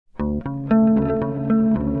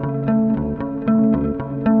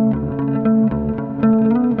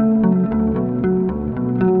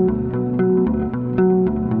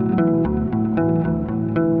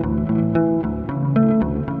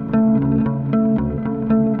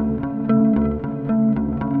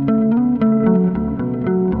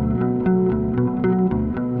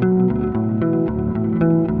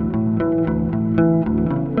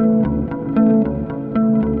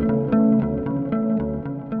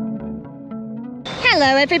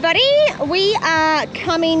Hello everybody, we are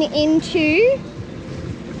coming into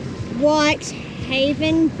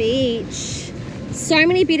Whitehaven Beach. So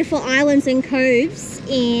many beautiful islands and coves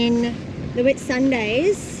in the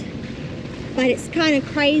Whitsundays, but it's kind of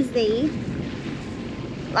crazy.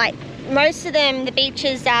 Like most of them, the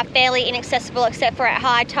beaches are fairly inaccessible except for at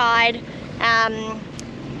high tide,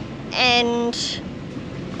 and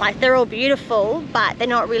like they're all beautiful, but they're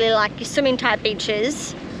not really like your swimming type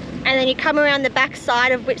beaches. And then you come around the back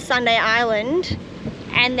side of Whitsunday Island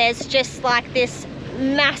and there's just like this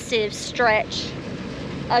massive stretch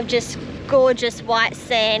of just gorgeous white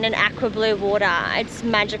sand and aqua blue water. It's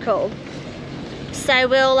magical. So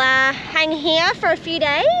we'll hang here for a few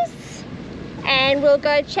days and we'll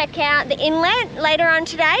go check out the inlet later on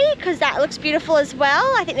today because that looks beautiful as well.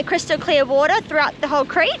 I think the crystal clear water throughout the whole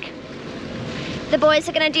creek. The boys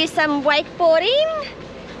are going to do some wakeboarding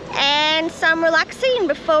and some relaxing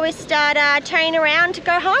before we start turning around to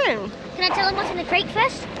go home. Can I tell them what's in the creek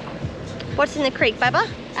first? What's in the creek, Bubba?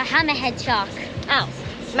 A hammerhead shark. Oh,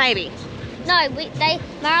 maybe. No,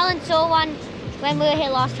 Marilyn saw one when we were here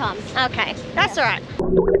last time. Okay, that's all right.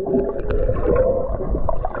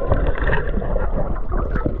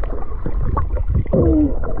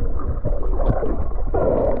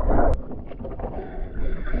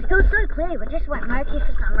 It was so clear, but just went murky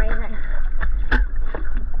for some reason.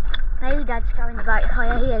 Maybe Dad's throwing the boat. Oh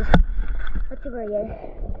yeah, he is. Let's see where he is.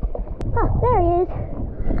 Oh, there he is.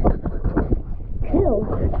 Cool.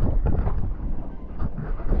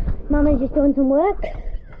 Mama's just doing some work.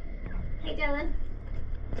 Hey, Dylan.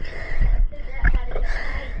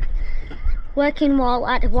 Working while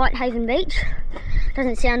at Whitehaven Beach.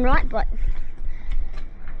 Doesn't sound right, but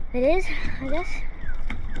it is, I guess.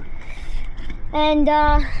 And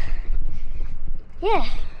yeah.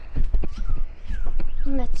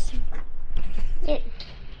 That's it.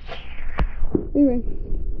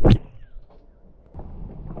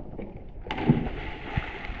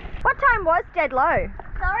 What time was dead low?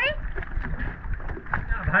 Sorry?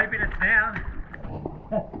 I'm hoping it's now.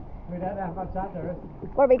 We don't have much under it.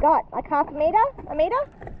 What have we got? Like half a metre? A metre?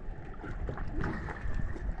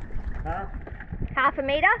 Huh? Half a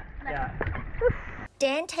metre? Yeah.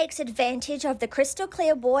 Dan takes advantage of the crystal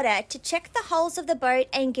clear water to check the hulls of the boat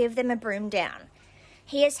and give them a broom down.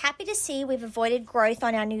 He is happy to see we've avoided growth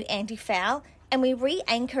on our new anti-foul and we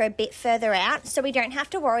re-anchor a bit further out so we don't have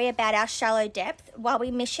to worry about our shallow depth while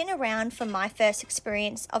we mission around for my first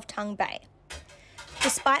experience of Tongue Bay.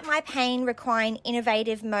 Despite my pain requiring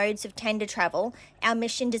innovative modes of tender travel, our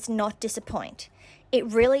mission does not disappoint. It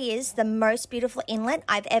really is the most beautiful inlet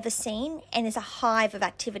I've ever seen and is a hive of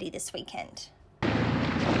activity this weekend.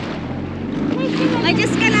 I'm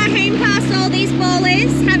just gonna hang past all these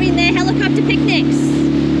ballers having their helicopter picnics.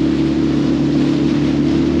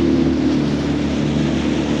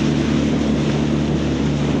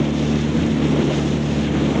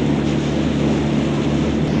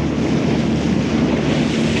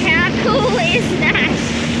 How cool is that?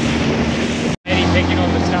 Eddie picking all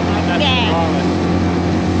the stuff up, that's Yeah. the island.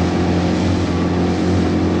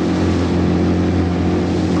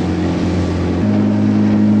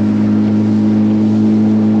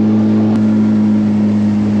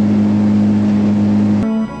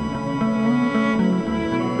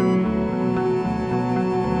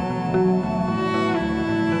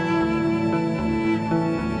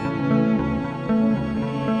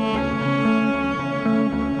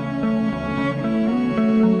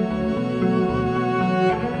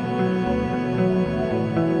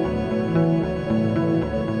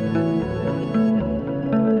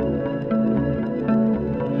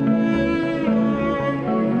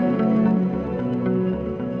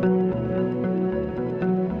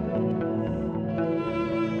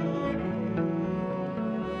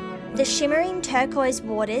 The shimmering turquoise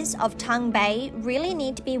waters of Tongue Bay really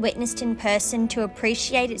need to be witnessed in person to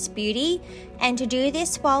appreciate its beauty, and to do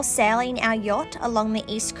this while sailing our yacht along the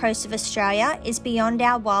east coast of Australia is beyond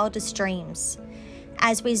our wildest dreams.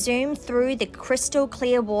 As we zoom through the crystal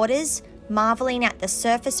clear waters, marvelling at the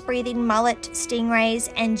surface-breathing mullet,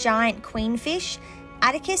 stingrays and giant queenfish,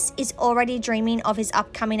 Atticus is already dreaming of his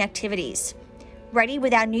upcoming activities. Ready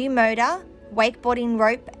with our new motor, wakeboarding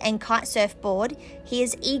rope and kite surfboard, he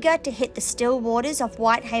is eager to hit the still waters of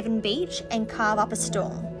Whitehaven Beach and carve up a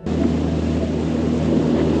storm.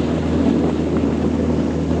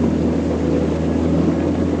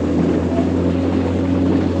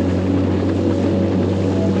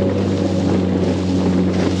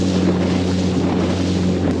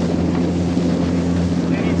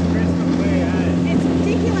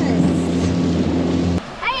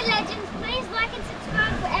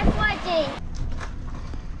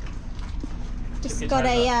 Just got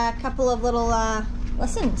a couple of little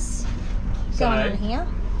lessons going on here.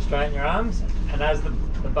 Straighten your arms, and as the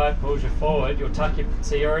boat pulls you forward, you'll tuck your...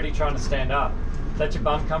 So you're already trying to stand up. Let your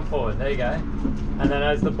bum come forward. There you go. And then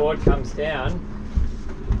as the board comes down,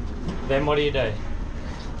 then what do?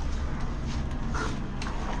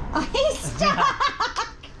 Oh, he's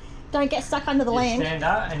stuck! Don't get stuck under the land. You stand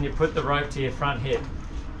up and you put the rope to your front hip.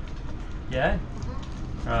 Yeah?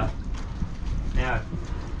 Right. Now,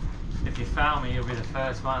 if you fail me, you'll be the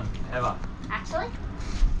first one ever. Actually?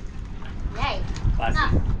 Yay.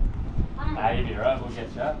 Classic. No. Maybe, right? We'll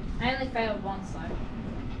get you up. I only failed once though.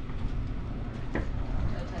 So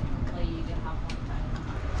technically you can have one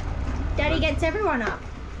fail. Daddy gets everyone up.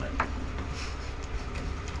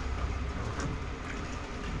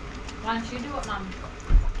 Why don't you do it, Mum?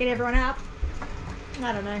 Get everyone up.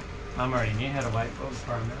 I don't know. Mum already knew how to wakeboard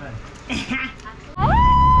for a minute.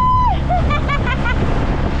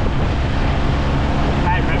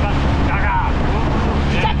 Hey, remember? Chugga!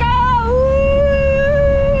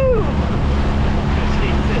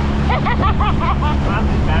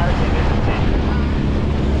 Mum's embarrassing, isn't it?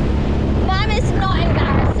 Mum is not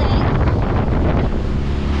embarrassing.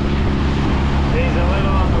 He's a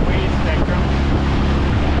little on the weird spectrum.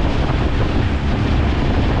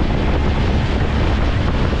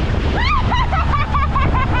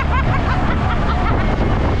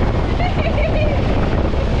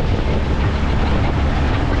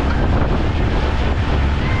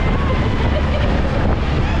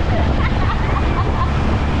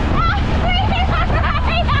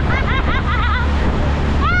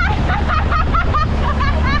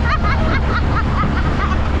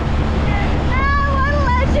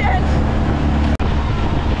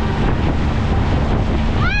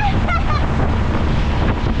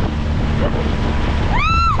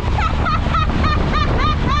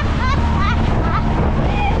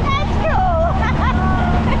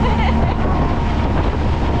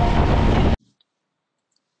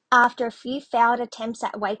 After a few failed attempts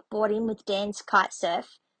at wakeboarding with Dan's kite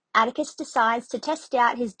surf, Atticus decides to test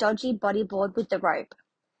out his dodgy bodyboard with the rope.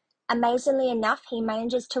 Amazingly enough, he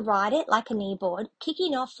manages to ride it like a kneeboard,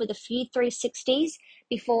 kicking off with a few 360s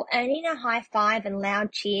before earning a high five and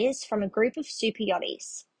loud cheers from a group of super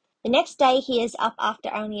yachties. The next day, he is up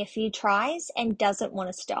after only a few tries and doesn't want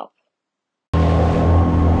to stop.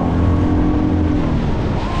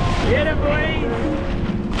 Get it, boys!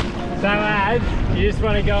 So lads, you just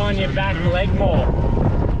want to go on your back leg more.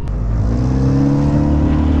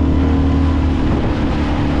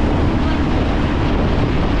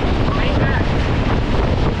 Lean back.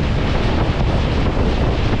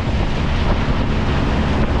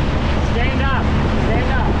 Stand up,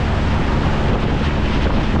 stand up.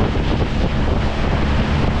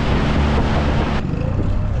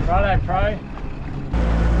 Righto, pro.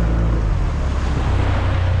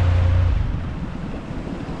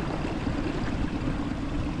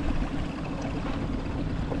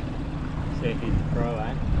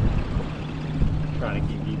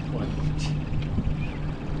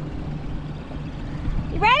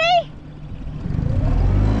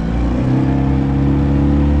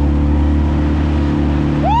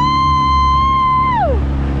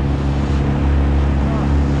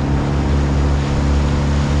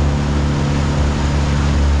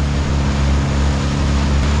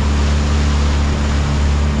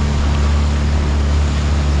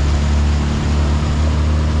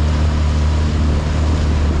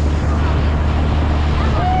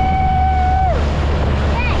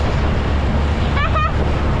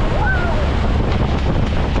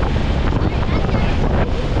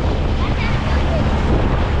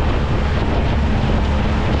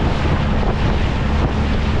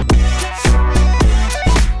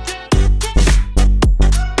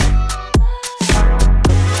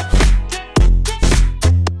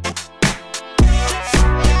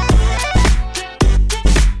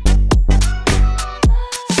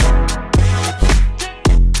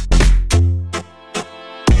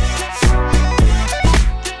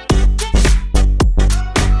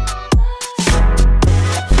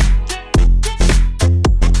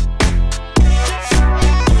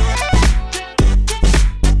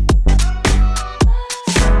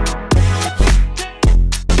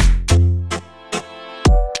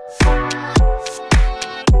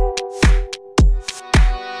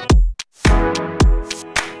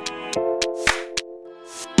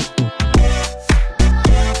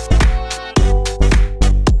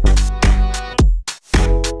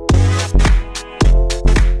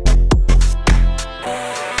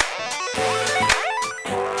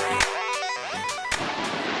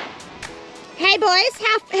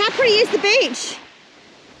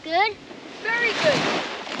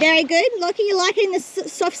 Very good. Lockie, you liking the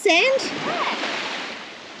soft sand? Yeah.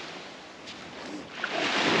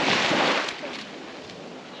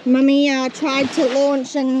 Mummy tried to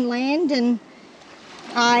launch and land, and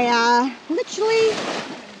I literally,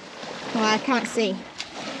 well, I can't see.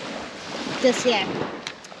 Just, yeah,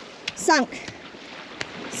 sunk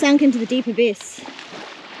into the deep abyss.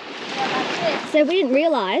 Yeah, that's it. So we didn't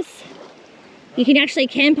realise you can actually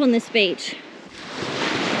camp on this beach.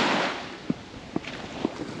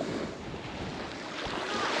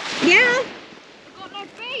 Yeah, I've got no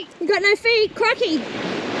feet. you got no feet, crocky.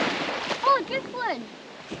 Oh, Lachlan.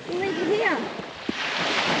 You leave it here.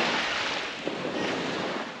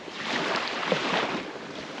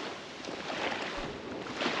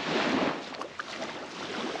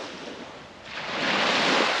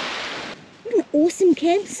 What an awesome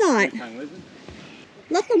campsite.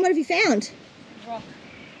 Lachlan, what have you found? Rock.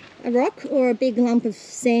 A rock or a big lump of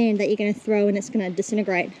sand that you're going to throw and it's going to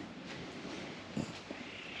disintegrate?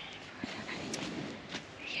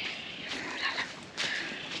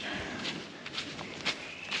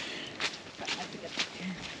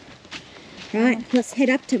 Right, let's head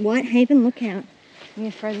up to Whitehaven Lookout. I'm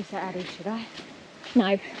gonna throw this at Addie, should I?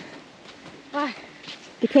 No, Why?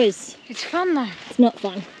 because It's fun though. it's not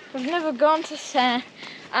fun. We've never gone to snow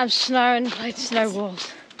and played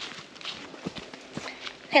snowballs.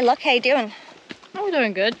 Hey, Lock, how you doing? Oh, we're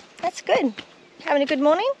doing good. That's good. Having a good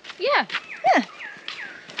morning? Yeah. Yeah.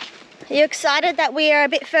 Are you excited that we are a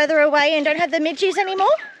bit further away and don't have the midgies anymore?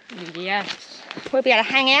 Yes. We'll be able to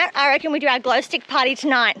hang out. I reckon we do our glow stick party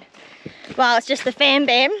tonight. Well, it's just the fam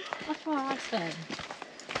bam. That's what I said.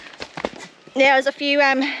 There was a few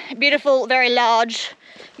beautiful, very large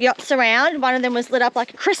yachts around. One of them was lit up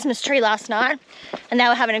like a Christmas tree last night, and they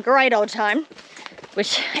were having a great old time,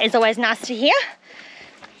 which is always nice to hear.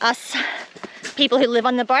 Us people who live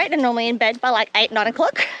on the boat are normally in bed by like 8, 9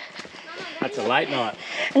 o'clock. That's a late night.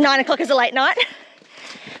 9 o'clock is a late night.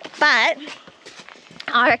 But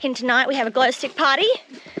I reckon tonight we have a glow stick party,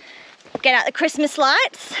 get out the Christmas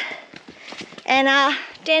lights, and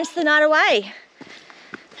dance the night away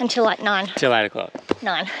until like 9. Till 8 o'clock.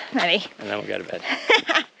 9, maybe. And then we'll go to bed.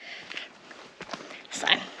 So,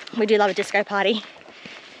 we do love a disco party.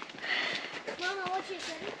 Mama, what you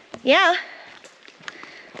saying? Yeah.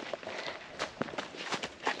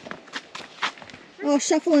 Oh,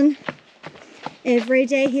 shuffling. Every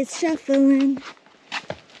day he's shuffling.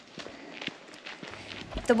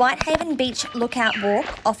 The Whitehaven Beach Lookout Walk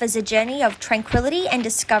offers a journey of tranquility and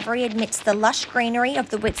discovery amidst the lush greenery of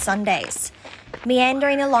the Whitsundays.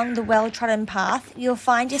 Meandering along the well-trodden path, you'll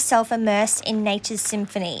find yourself immersed in nature's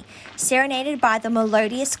symphony, serenaded by the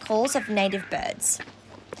melodious calls of native birds.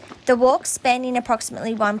 The walk, spanning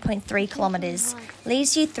approximately 1.3 kilometres,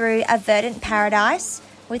 leads you through a verdant paradise,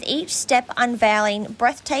 with each step unveiling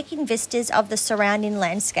breathtaking vistas of the surrounding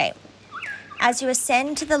landscape. As you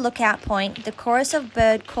ascend to the lookout point, the chorus of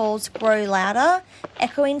bird calls grow louder,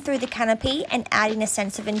 echoing through the canopy and adding a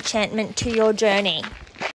sense of enchantment to your journey.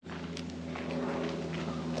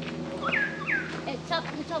 It's up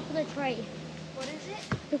the top of the tree. What is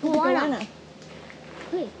it? The koala.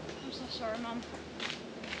 Quick. I'm so sorry, Mum.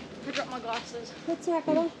 I dropped my glasses. What's that,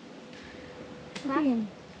 brother?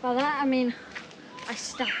 By that, I mean, I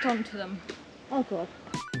stepped onto them. Oh, God.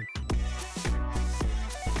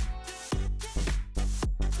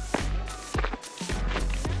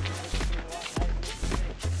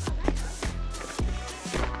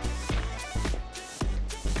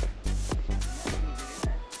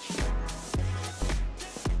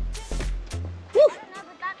 No,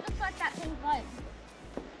 but that looks like that thing float.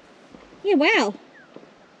 Yeah, wow.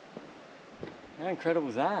 How incredible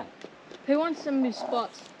is that? Who wants some new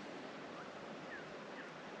spots?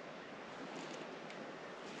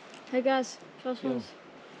 Hey guys, first one.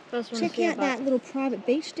 Check out that little private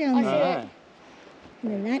beach down there. Alright.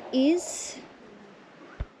 And then that is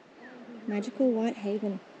magical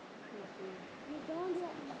Whitehaven.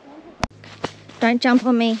 Don't jump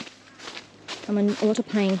on me. I'm in a lot of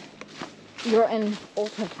pain. You're in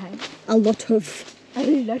auto pain. A lot of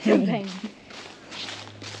Pain.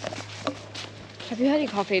 Have you had your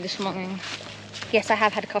coffee this morning? Yes, I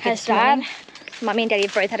have had a coffee Has this morning. Dad? Mummy and Daddy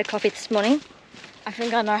have both had a coffee this morning. I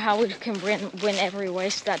think I know how we can win every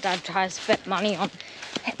race that Dad tries to bet money on.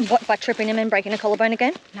 What, by tripping him and breaking a collarbone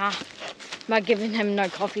again? Nah, by giving him no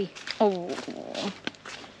coffee. Oh.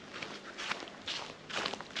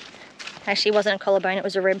 Actually, it wasn't a collarbone, it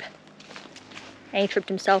was a rib. And he tripped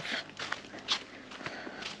himself.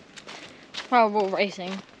 Well, we're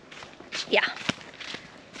racing. Yeah.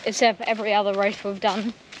 Except every other race we've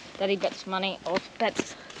done that he bets money or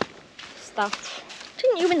bets stuff.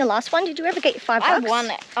 Didn't you win the last one? Did you ever get your $5? I won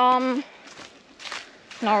it.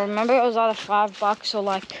 No, remember it was either $5 or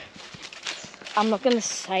like, I'm not gonna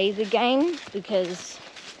say the game because.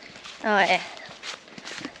 Oh yeah.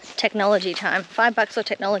 Technology time. $5 or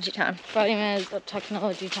technology time. 30 minutes of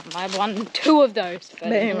technology time. I won 2 of those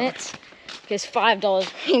 30 minutes because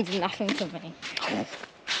 $5 means nothing to me.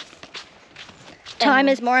 Time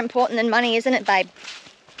is more important than money, isn't it, babe?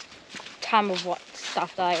 Time of what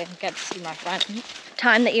stuff that I get to see my friends.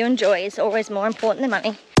 Time that you enjoy is always more important than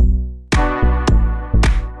money.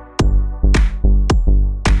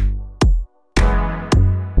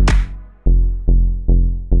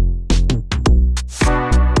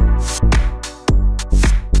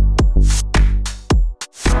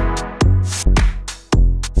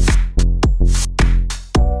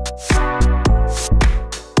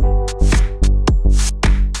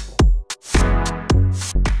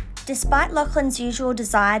 Despite Lachlan's usual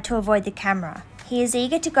desire to avoid the camera, he is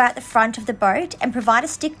eager to go out the front of the boat and provide a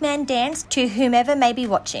stickman dance to whomever may be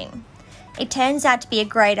watching. It turns out to be a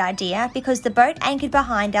great idea because the boat anchored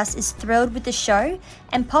behind us is thrilled with the show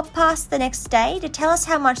and popped past the next day to tell us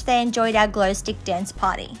how much they enjoyed our glow stick dance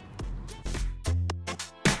party.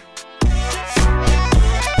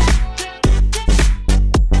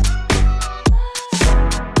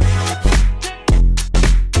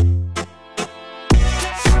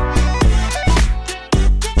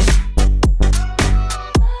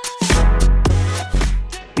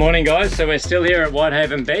 Morning guys, so we're still here at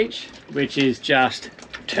Whitehaven Beach, which is just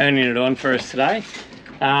turning it on for us today.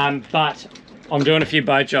 But I'm doing a few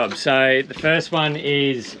boat jobs. So the first one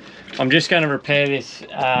is I'm just going to repair this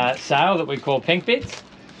sail that we call Pink Bits.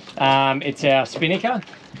 It's our spinnaker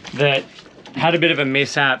that had a bit of a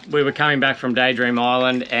mishap. We were coming back from Daydream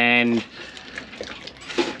Island and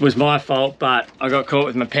it was my fault, but I got caught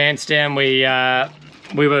with my pants down. We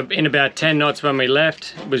were in about 10 knots when we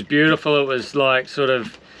left. It was beautiful. It was like sort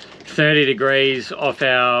of 30 degrees off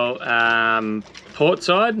our port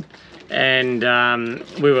side, and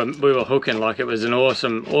we were hooking. Like, it was an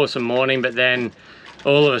awesome morning, but then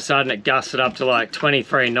all of a sudden it gusted up to like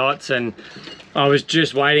 23 knots, and I was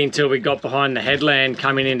just waiting till we got behind the headland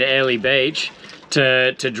coming into Airlie Beach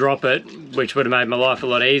to drop it, which would have made my life a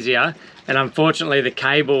lot easier. And unfortunately the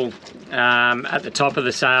cable at the top of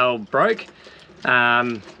the sail broke,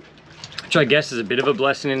 which I guess is a bit of a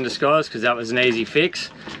blessing in disguise because that was an easy fix.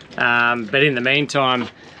 But in the meantime,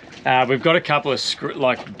 we've got a couple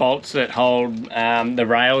of bolts that hold the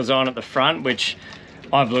rails on at the front, which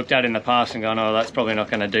I've looked at in the past and gone, oh, that's probably not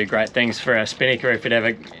going to do great things for our spinnaker if it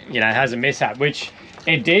ever, you know, has a mishap, which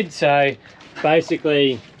it did. So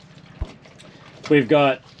basically we've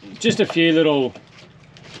got just a few little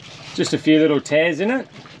tears in it,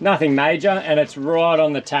 nothing major, and it's right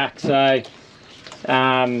on the tack. So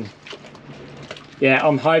yeah,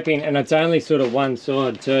 I'm hoping, and it's only sort of one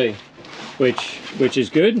side too, which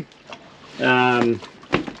is good. So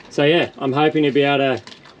yeah, I'm hoping to be able to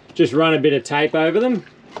just run a bit of tape over them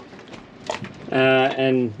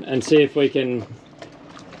and see if we can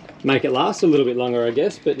make it last a little bit longer, I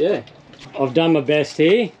guess. But yeah, I've done my best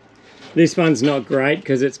here. This one's not great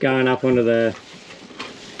because it's going up onto the,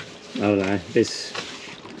 I don't know, this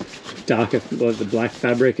darker, like the black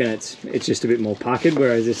fabric, and it's just a bit more puckered,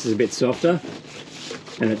 whereas this is a bit softer.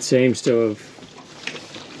 And it seems to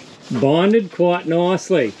have binded quite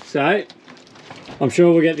nicely. So I'm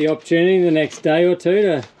sure we'll get the opportunity the next day or two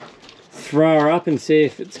to throw her up and see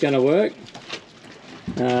if it's going to work.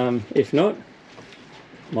 If not,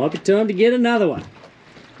 might be time to get another one.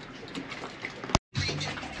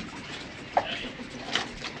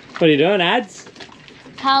 What are you doing, Ads?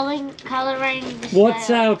 Colouring the What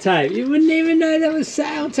sail tape? You wouldn't even know there was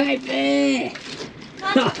sail tape there.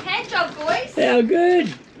 Nice hand job, boys. How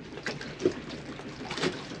good.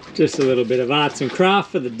 Just a little bit of arts and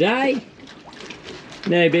craft for the day.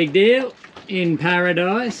 No big deal. In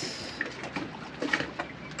paradise.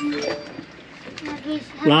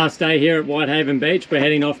 Last day here at Whitehaven Beach. We're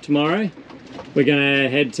heading off tomorrow. We're going to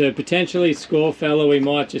head to potentially Scorefella. We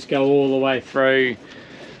might just go all the way through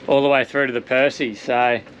to the Percy.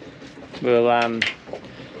 So we'll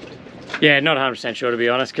yeah, not 100% sure to be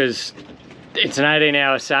honest, because it's an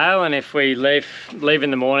 18-hour sail, and if we leave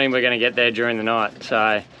in the morning, we're going to get there during the night.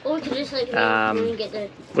 So or we could just leave in the afternoon and get there.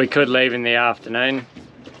 We could leave in the afternoon.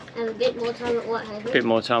 And a bit more time at Whitehaven. A bit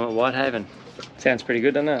more time at Whitehaven. Sounds pretty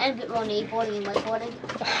good, doesn't it? And a bit more kneeboarding and wakeboarding.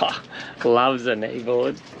 Oh, loves a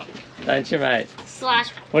kneeboard, don't you, mate? Slash.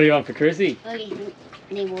 What do you want for Chrissy?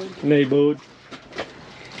 Kneeboard. Kneeboard.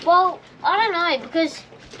 Well, I don't know, because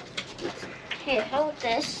here, hold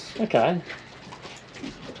this. Okay.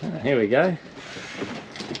 Here we go.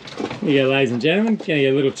 Here you go, ladies and gentlemen. Gonna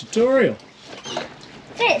get a little tutorial.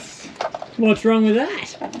 This. What's wrong with that?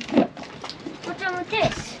 What's wrong with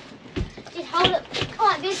this? Just hold it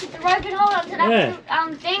like this with the rope and hold up to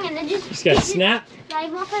that thing and then just go snap. Lay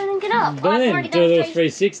them up and then get up. Boom. Do a little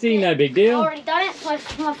 360, no big deal. I've already done it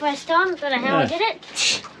for my first time. Don't know how I did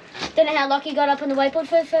it. Don't know how Lachlan got up on the wakeboard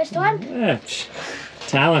for the first time. Yeah.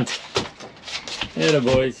 Talent. Yeah,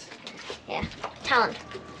 boys. Yeah, talent.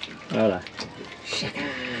 Righto.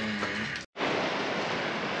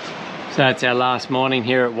 So that's our last morning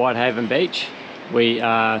here at Whitehaven Beach. We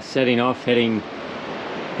are setting off, heading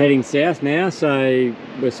south now, so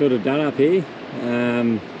we're sort of done up here.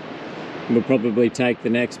 We'll probably take the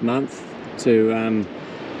next month to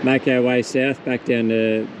make our way south back down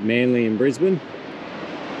to Manly and Brisbane,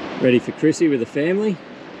 ready for Chrissy with the family.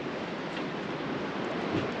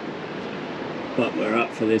 But we're up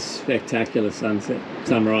for this spectacular sunrise.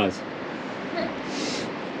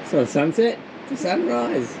 It's not a sunset, it's a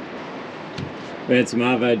sunrise. We had some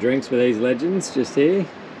Arvo drinks with these legends just here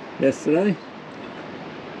yesterday.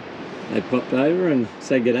 They popped over and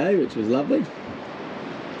said g'day, which was lovely.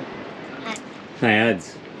 Hey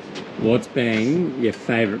Ads, what's been your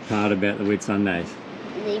favourite part about the Whitsundays?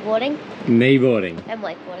 Kneeboarding. Kneeboarding. And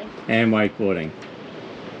wakeboarding. And wakeboarding.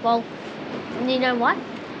 Well, you know what?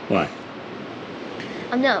 Why?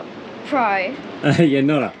 I'm not pro. You're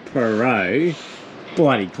not a pro.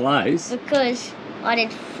 Bloody close. Because I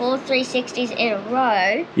did 4 360s in a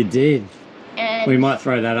row. You did. And we might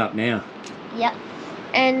throw that up now. Yep.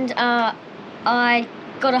 And I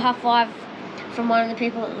got a high five from one of the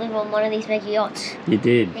people that live on one of these mega yachts. You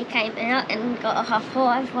did. He came out and got a high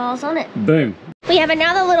five while I was on it. Boom. We have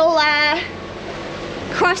another little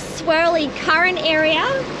cross swirly current area.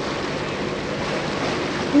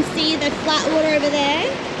 You can see the flat water over there.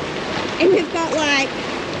 And we've got like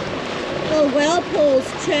little whirlpools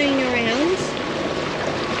turning around.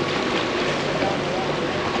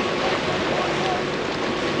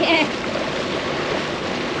 Yeah.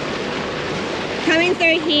 Coming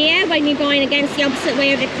through here when you're going against the opposite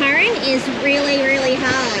way of the current is really, really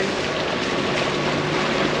hard.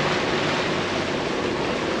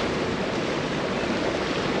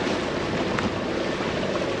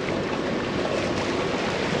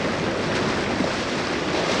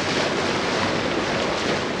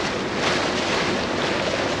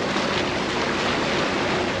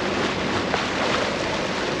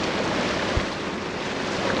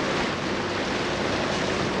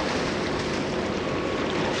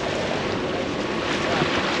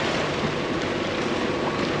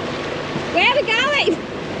 Where are we going?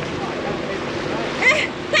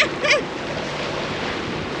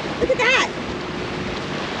 Look at that.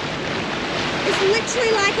 It's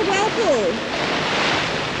literally like a whirlpool.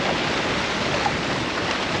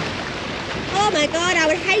 Oh my God, I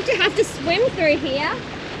would hate to have to swim through here.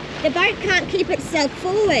 The boat can't keep itself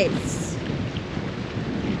forwards.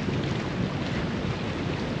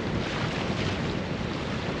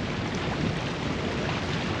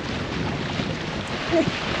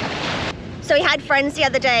 So we had friends the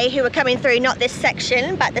other day who were coming through not this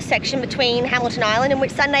section, but the section between Hamilton Island and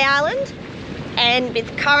Whitsunday Island. And the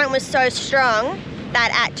current was so strong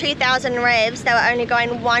that at 2,000 revs, they were only going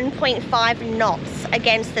 1.5 knots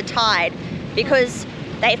against the tide because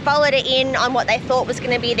they followed it in on what they thought was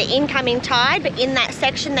going to be the incoming tide, but in that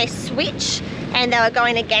section they switched and they were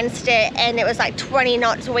going against it, and it was like 20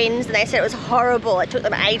 knots winds, and they said it was horrible. It took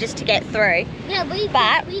them ages to get through. Yeah,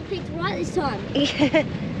 we picked right this time. Yeah.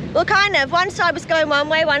 Well, kind of. One side was going one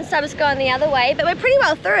way, one side was going the other way, but we're pretty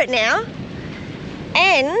well through it now.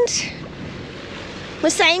 And we're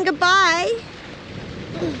saying goodbye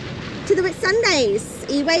to the Whitsundays.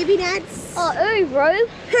 Are you waving, Ads? Oh, hooroo.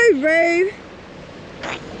 Hooroo.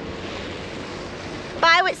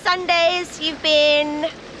 Bye, Whitsundays. You've been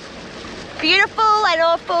beautiful and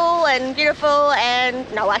awful and beautiful and...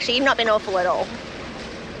 No, actually, you've not been awful at all.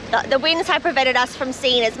 The winds have prevented us from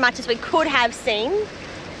seeing as much as we could have seen.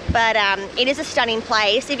 But it is a stunning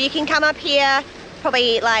place. If you can come up here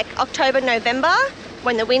probably like October, November,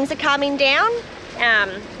 when the winds are calming down,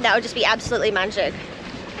 that would just be absolutely magic.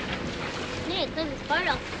 Yeah, clean this boat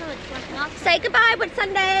off so it's like Say goodbye,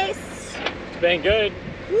 Whitsundays. It's been good.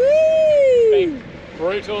 Woo! It's been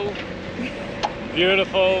brutal,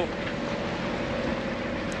 beautiful.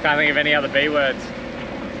 Can't think of any other B words.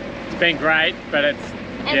 It's been great, but it's...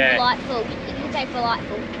 And delightful. You can say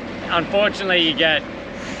delightful. Unfortunately, you get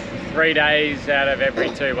 3 days out of every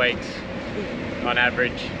 2 weeks on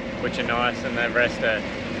average, which are nice, and the rest are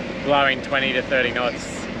blowing 20 to 30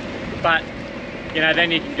 knots. But, you know,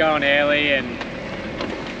 then you can go on early and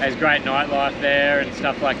There's great nightlife there and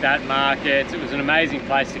stuff like that, markets. It was an amazing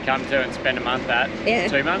place to come to and spend a month at. Yeah.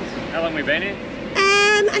 2 months? How long have we been here?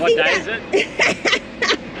 What day is it?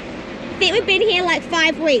 I think we've been here like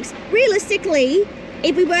 5 weeks. Realistically,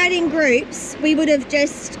 if we weren't in groups, we would have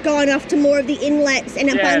just gone off to more of the inlets and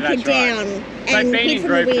bunkered down. But and being hid in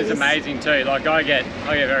from the groups is winds. amazing too. Like I get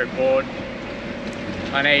very bored.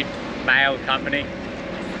 I need male company.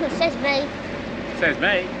 It says me. Says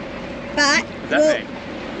me. But What does that mean?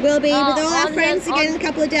 we'll be with all our I'm friends the- again in a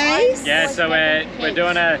couple of days. Yeah, so we're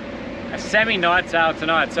doing a semi-night sail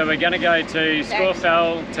tonight. So we're going to go to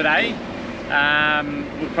Scorfell today.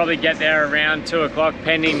 We'll probably get there around 2 o'clock,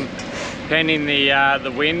 pending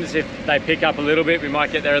the winds. If they pick up a little bit, we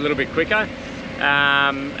might get there a little bit quicker.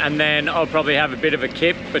 And then I'll probably have a bit of a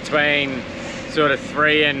kip between sort of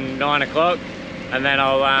 3 and 9 o'clock. And then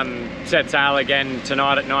I'll set sail again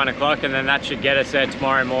tonight at 9 o'clock, and then that should get us there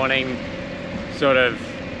tomorrow morning, sort of,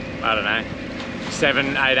 I don't know,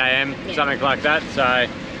 7, 8 a.m, something like that. So,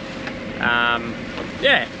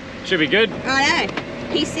 yeah, should be good. Righto.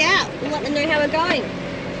 Peace out. We'll let them know how we're going.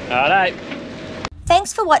 Alright.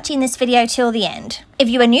 Thanks for watching this video till the end. If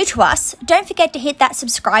you are new to us, don't forget to hit that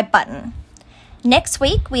subscribe button. Next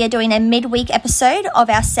week, we are doing a midweek episode of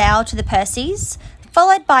our sail to the Percys,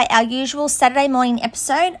 followed by our usual Saturday morning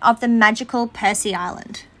episode of the magical Percy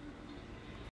Island.